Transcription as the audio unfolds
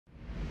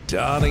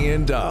Donnie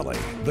and Dolly.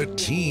 The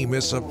team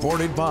is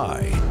supported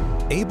by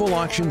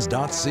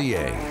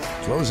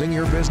ableauctions.ca. Closing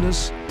your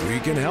business?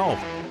 We can help.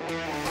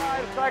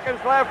 5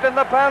 seconds left in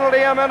the penalty,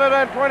 a minute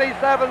and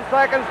 27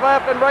 seconds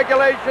left in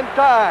regulation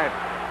time.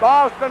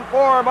 Boston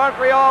 4,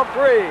 Montreal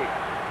 3.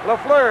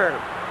 Lafleur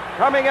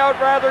coming out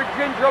rather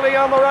gingerly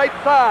on the right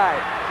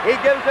side. He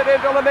gives it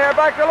into Lemaire,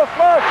 back to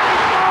Lafleur.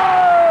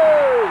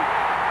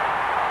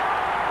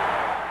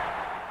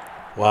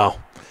 Oh! Wow.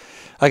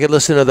 I could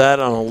listen to that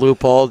on a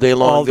loop all day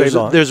long.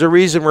 There's a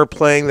reason we're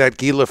playing that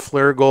Guy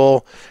Lafleur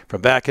goal from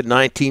back in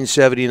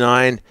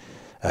 1979.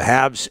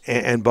 Habs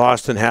and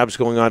Boston, Habs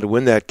going on to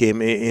win that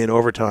game in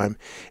overtime.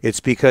 It's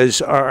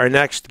because our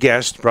next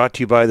guest, brought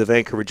to you by the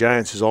Vancouver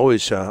Giants, is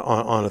always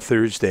on a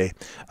Thursday.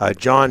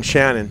 John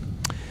Shannon,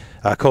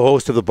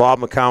 co-host of the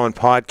Bob McCown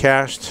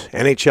podcast,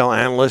 NHL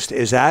analyst,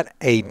 is at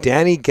a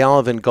Danny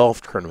Gallivan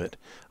golf tournament.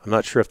 I'm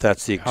not sure if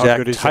that's the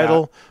exact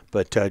title,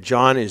 but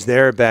John is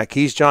there back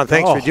east. John,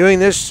 thanks for doing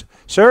this,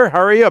 sir. How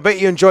are you? I bet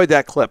you enjoyed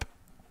that clip.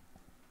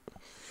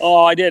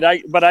 Oh, I did.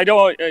 But I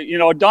don't,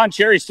 Don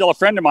Cherry's still a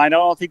friend of mine. I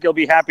don't think he'll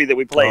be happy that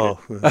we played it,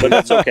 but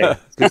that's okay.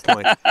 Good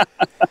point.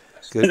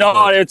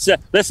 It's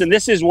listen,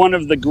 this is one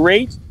of the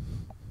great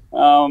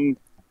golf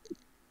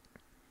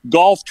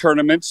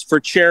tournaments for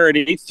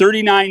charity.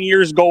 39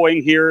 years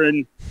going here.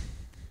 And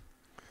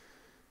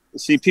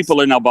see,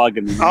 people are now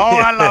bugging me. Oh,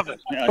 I love it.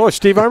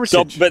 Steve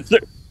Armitage. So, but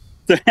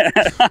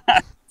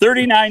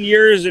 39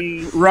 years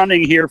in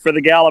running here for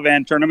the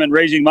Gallivan tournament,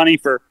 raising money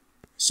for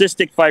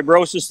cystic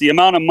fibrosis. The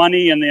amount of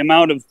money and the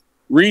amount of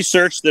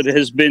research that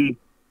has been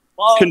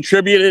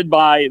contributed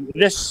by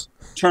this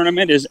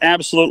tournament is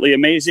absolutely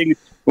amazing.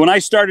 When I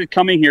started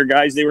coming here,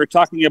 guys, they were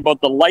talking about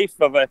the life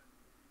of a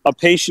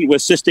patient with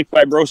cystic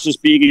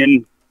fibrosis being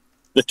in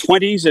the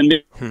 20s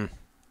and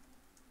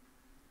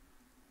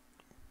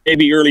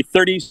maybe early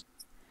 30s.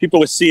 People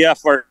with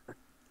CF are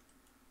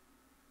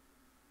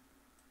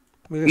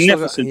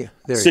magnificent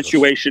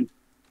situation.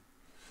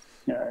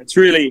 It's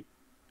really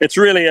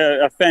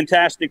a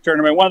fantastic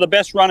tournament. One of the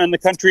best run in the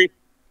country.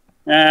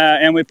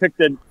 And we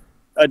picked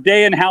a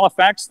day in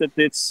Halifax that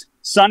it's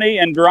sunny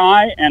and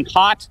dry and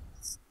hot,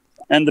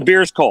 and the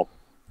beer's cold.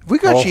 We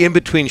got you in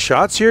between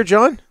shots here,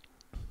 John?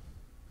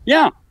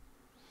 Yeah.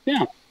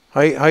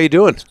 How you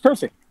doing? It's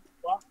perfect.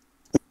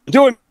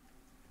 Doing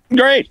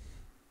great.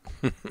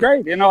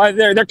 Great.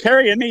 They're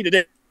carrying me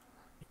today.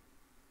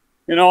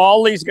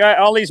 All these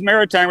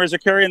Maritimers are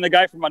carrying the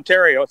guy from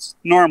Ontario. It's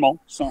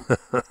normal. So.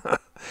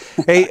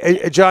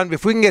 Hey, John,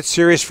 if we can get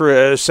serious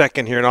for a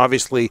second here, and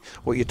obviously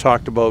what you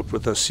talked about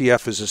with the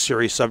CF is a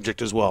serious subject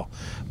as well.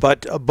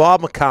 But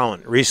Bob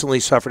McCown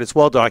recently suffered, it's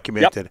well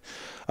documented,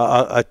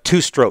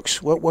 2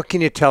 strokes. What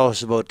can you tell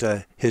us about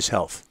his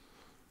health?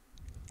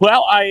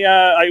 Well,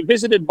 I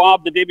visited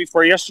Bob the day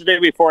before yesterday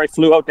before I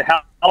flew out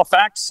to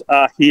Halifax.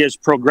 He is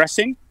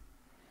progressing.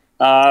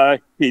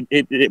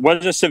 It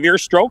was a severe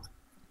stroke.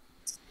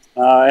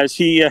 As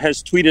he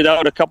has tweeted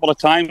out a couple of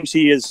times,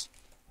 he is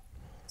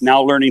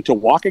now learning to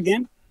walk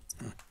again.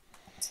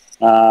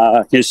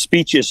 His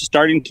speech is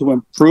starting to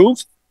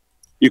improve.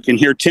 You can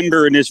hear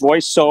timbre in his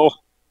voice, so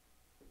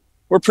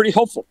we're pretty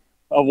hopeful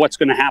of what's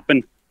going to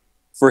happen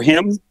for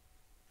him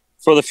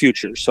for the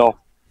future. So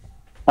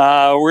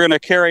we're going to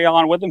carry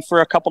on with him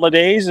for a couple of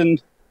days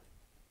and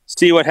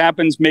see what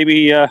happens.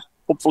 Maybe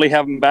hopefully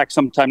have him back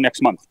sometime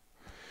next month.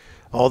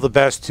 All the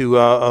best to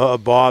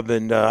Bob,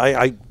 and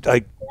I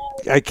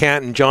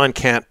can't, and John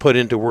can't put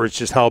into words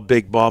just how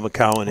big Bob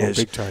McCown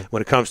is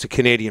when it comes to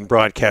Canadian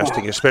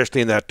broadcasting,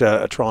 especially in that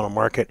Toronto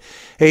market.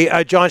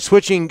 Hey, John,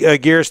 switching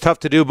gears, tough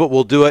to do, but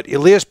we'll do it.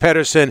 Elias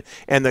Pettersson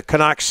and the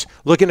Canucks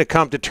looking to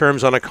come to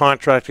terms on a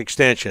contract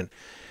extension.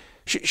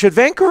 Should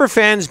Vancouver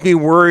fans be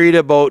worried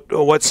about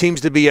what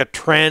seems to be a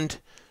trend,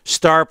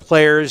 star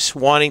players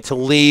wanting to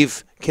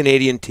leave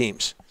Canadian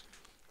teams?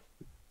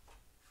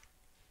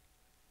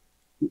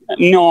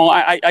 No,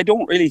 I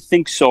don't really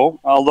think so.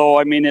 Although,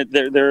 I mean,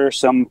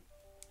 there's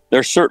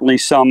certainly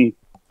some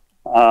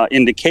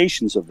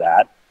indications of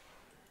that.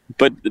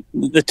 But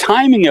the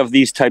timing of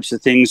these types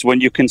of things, when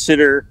you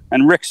consider,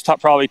 and Rick's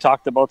probably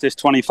talked about this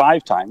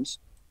 25 times,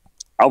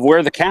 of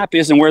where the cap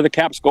is and where the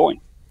cap's going.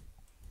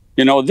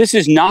 This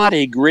is not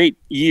a great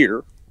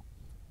year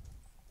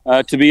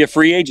to be a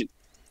free agent.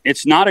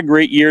 It's not a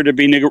great year to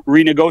be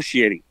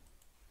renegotiating.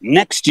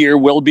 Next year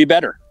will be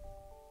better.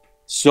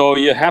 So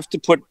you have to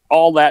put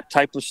all that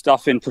type of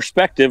stuff in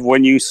perspective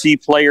when you see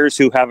players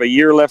who have a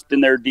year left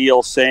in their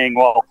deal saying,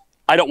 well,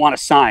 I don't want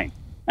to sign.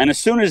 And as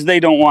soon as they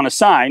don't want to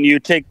sign,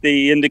 you take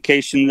the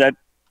indication that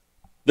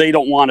they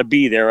don't want to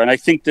be there. And I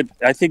think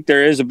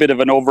there is a bit of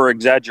an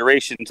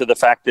over-exaggeration to the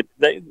fact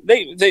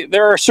that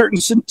there are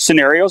certain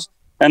scenarios,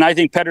 and I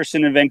think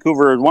Pettersson in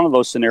Vancouver is one of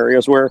those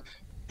scenarios where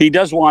he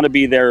does want to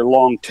be there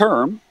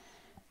long-term,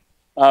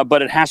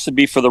 but it has to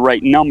be for the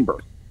right number.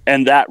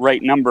 And that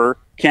right number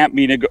can't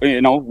be,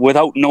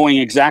 without knowing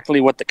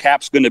exactly what the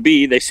cap's going to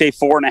be. They say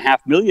 $4.5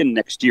 million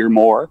next year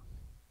more.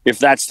 If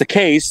that's the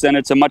case, then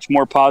it's a much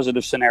more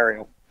positive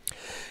scenario.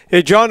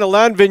 Hey, John,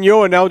 Alain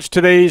Vigneault announced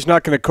today he's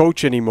not going to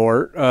coach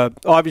anymore.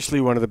 Obviously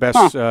one of the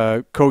best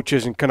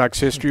coaches in Canucks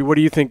history. What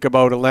do you think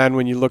about Alain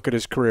when you look at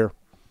his career?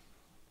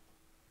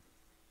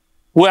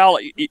 Well,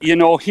 you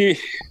know,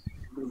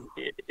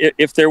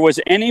 if there was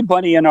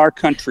anybody in our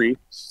country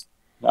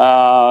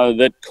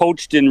that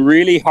coached in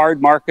really hard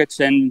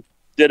markets and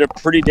did a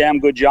pretty damn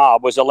good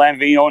job, was Alain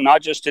Vigneault,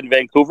 not just in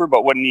Vancouver,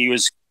 but when he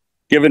was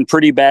given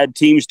pretty bad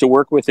teams to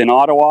work with in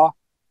Ottawa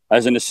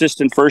as an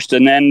assistant first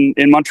and then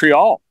in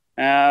Montreal.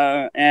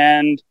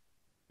 And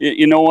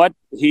you know what?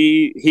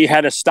 He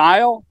had a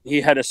style, he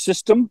had a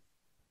system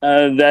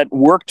that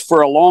worked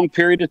for a long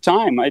period of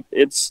time.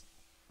 It's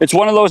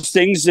one of those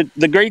things that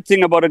the great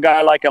thing about a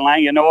guy like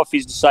Alain, you know, if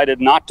he's decided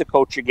not to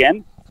coach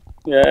again,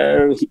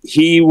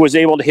 he was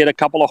able to hit a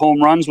couple of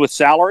home runs with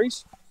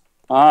salaries,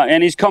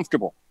 and he's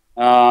comfortable.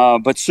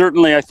 But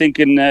certainly, I think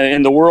in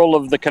the world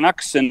of the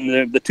Canucks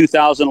and the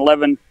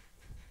 2011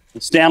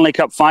 Stanley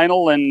Cup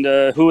Final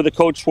and who the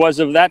coach was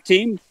of that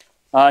team,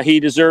 he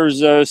deserves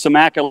some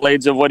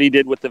accolades of what he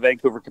did with the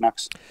Vancouver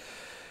Canucks.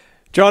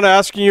 John,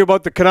 asking you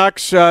about the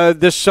Canucks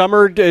this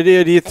summer, do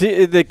you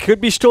think they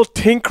could be still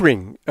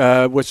tinkering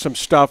with some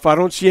stuff? I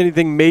don't see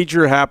anything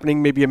major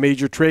happening, maybe a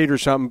major trade or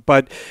something.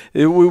 But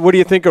what do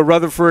you think of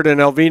Rutherford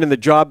and Alvin and the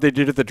job they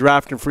did at the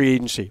draft and free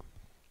agency?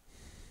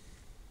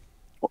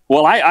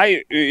 Well,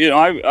 I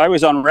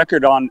was on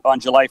record on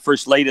July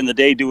 1st late in the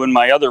day doing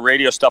my other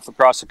radio stuff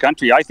across the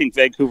country. I think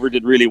Vancouver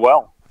did really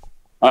well.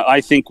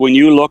 I think when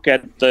you look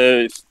at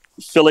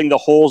filling the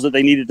holes that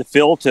they needed to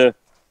fill to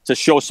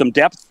show some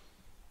depth,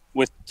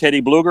 with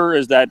Teddy Bluger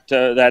as that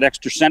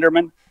extra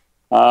centerman,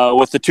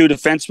 with the two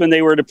defensemen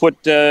they were to put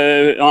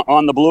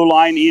on the blue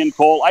line, Ian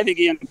Cole. I think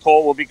Ian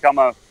Cole will become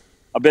a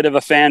bit of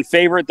a fan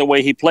favorite, the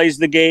way he plays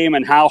the game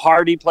and how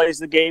hard he plays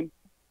the game.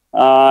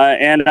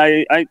 And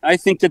I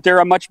think that they're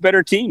a much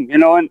better team, you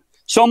know, and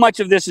so much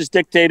of this is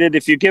dictated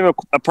if you give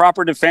a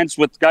proper defense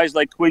with guys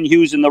like Quinn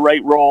Hughes in the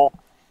right role,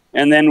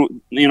 and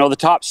then, you know, the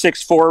top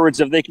six forwards,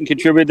 if they can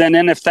contribute, then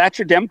if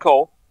Thatcher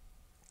Demko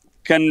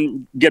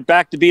can get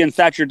back to being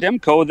Thatcher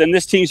Demko, then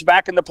this team's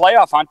back in the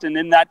playoff hunt and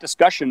in that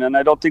discussion. And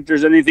I don't think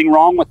there's anything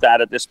wrong with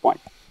that at this point.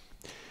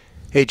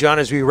 Hey, John,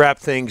 as we wrap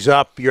things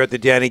up, you're at the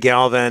Danny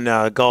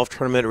Gallivan golf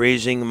tournament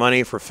raising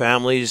money for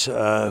families who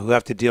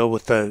have to deal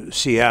with the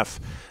CF.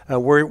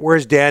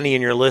 Where's Danny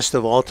in your list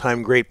of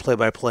all-time great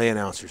play-by-play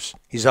announcers?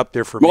 He's up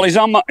there for me. Well,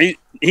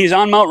 he's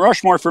on Mount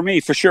Rushmore for me,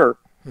 for sure.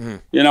 Mm-hmm.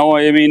 You know,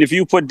 I mean, if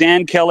you put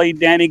Dan Kelly,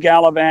 Danny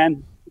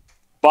Gallivan,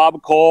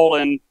 Bob Cole,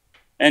 and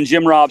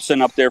Jim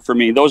Robson up there for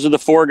me. Those are the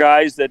four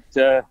guys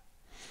that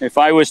if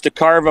I was to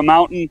carve a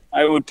mountain,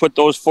 I would put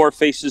those four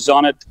faces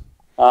on it.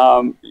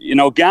 You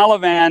know,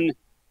 Gallivan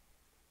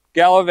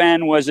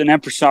was an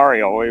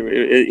impresario.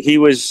 He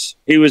was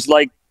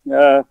like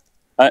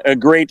a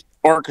great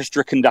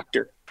orchestra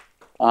conductor.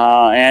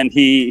 And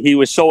he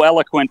was so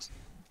eloquent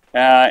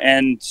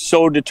and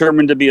so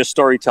determined to be a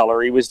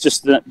storyteller. He was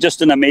just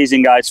an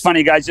amazing guy. It's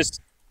funny, guys,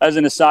 just as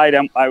an aside,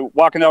 I'm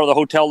walking out of the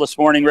hotel this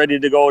morning ready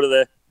to go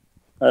to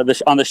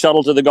on the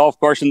shuttle to the golf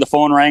course, and the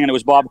phone rang, and it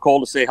was Bob Cole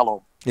to say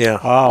hello.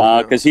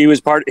 Yeah, because he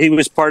was part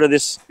of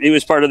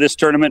this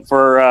tournament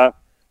for a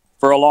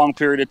long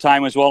period of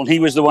time as well, and he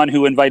was the one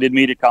who invited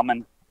me to come.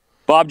 And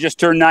Bob just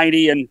turned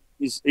 90, and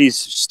he's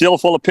still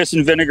full of piss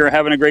and vinegar,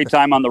 having a great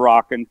time on the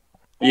rock, and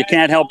you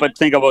can't help but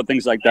think about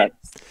things like that.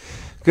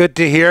 Good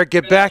to hear.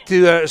 Get back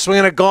to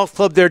swinging a golf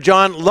club there,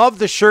 John. Love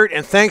the shirt,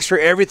 and thanks for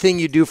everything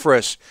you do for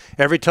us.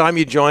 Every time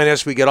you join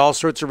us, we get all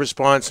sorts of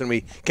response, and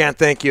we can't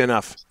thank you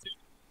enough.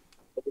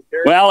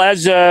 Well,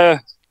 as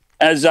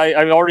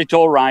I've already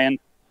told Ryan,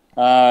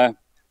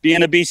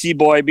 being a BC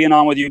boy, being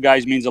on with you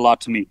guys means a lot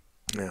to me.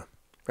 Yeah,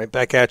 right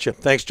back at you.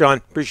 Thanks, John.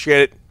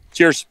 Appreciate it.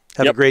 Cheers.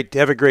 Have a great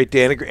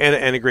day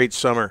and a great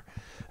summer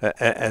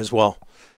as well.